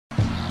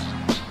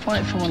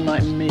fight someone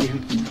like me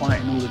who's been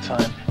fighting all the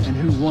time and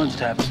who wants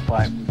to have a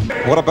fight.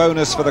 What a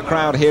bonus for the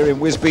crowd here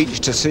in Wisbech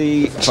to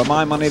see, for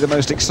my money, the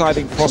most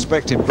exciting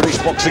prospect in British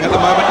boxing at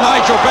the moment.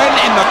 Nigel Benn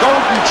in the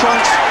golden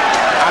trunks,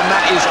 and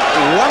that is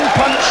one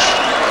punch,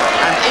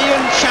 and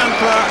Ian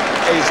Chantler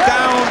is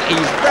down.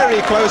 He's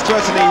very close to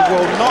us, and he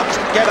will not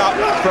get up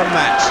from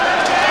that.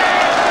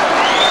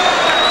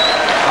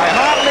 I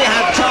hardly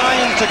had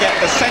time to get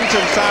the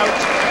sentence out.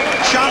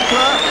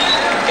 Chantler,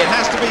 it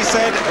has to be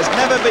said, has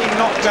never been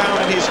knocked down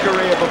in his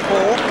career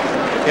before.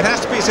 It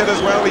has to be said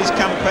as well, he's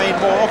campaigned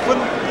more often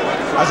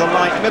as a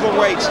light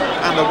middleweight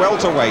and a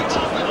welterweight.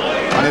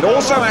 And it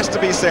also has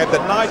to be said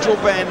that Nigel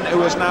Benn,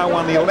 who has now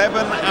won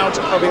 11 out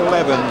of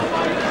 11,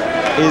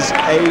 is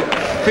a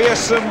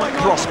fearsome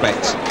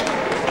prospect.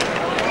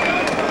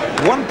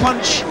 One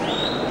punch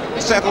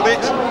settled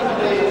it.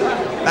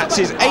 That's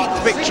his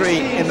 8th victory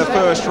in the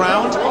first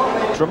round.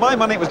 For my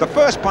money, it was the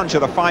first punch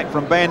of the fight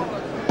from Benn.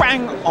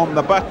 Bang on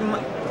the button,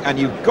 and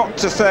you've got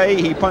to say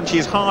he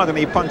punches hard and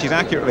he punches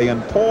accurately,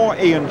 and poor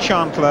Ian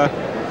Chantler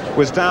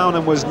was down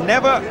and was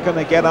never going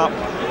to get up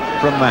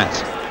from that.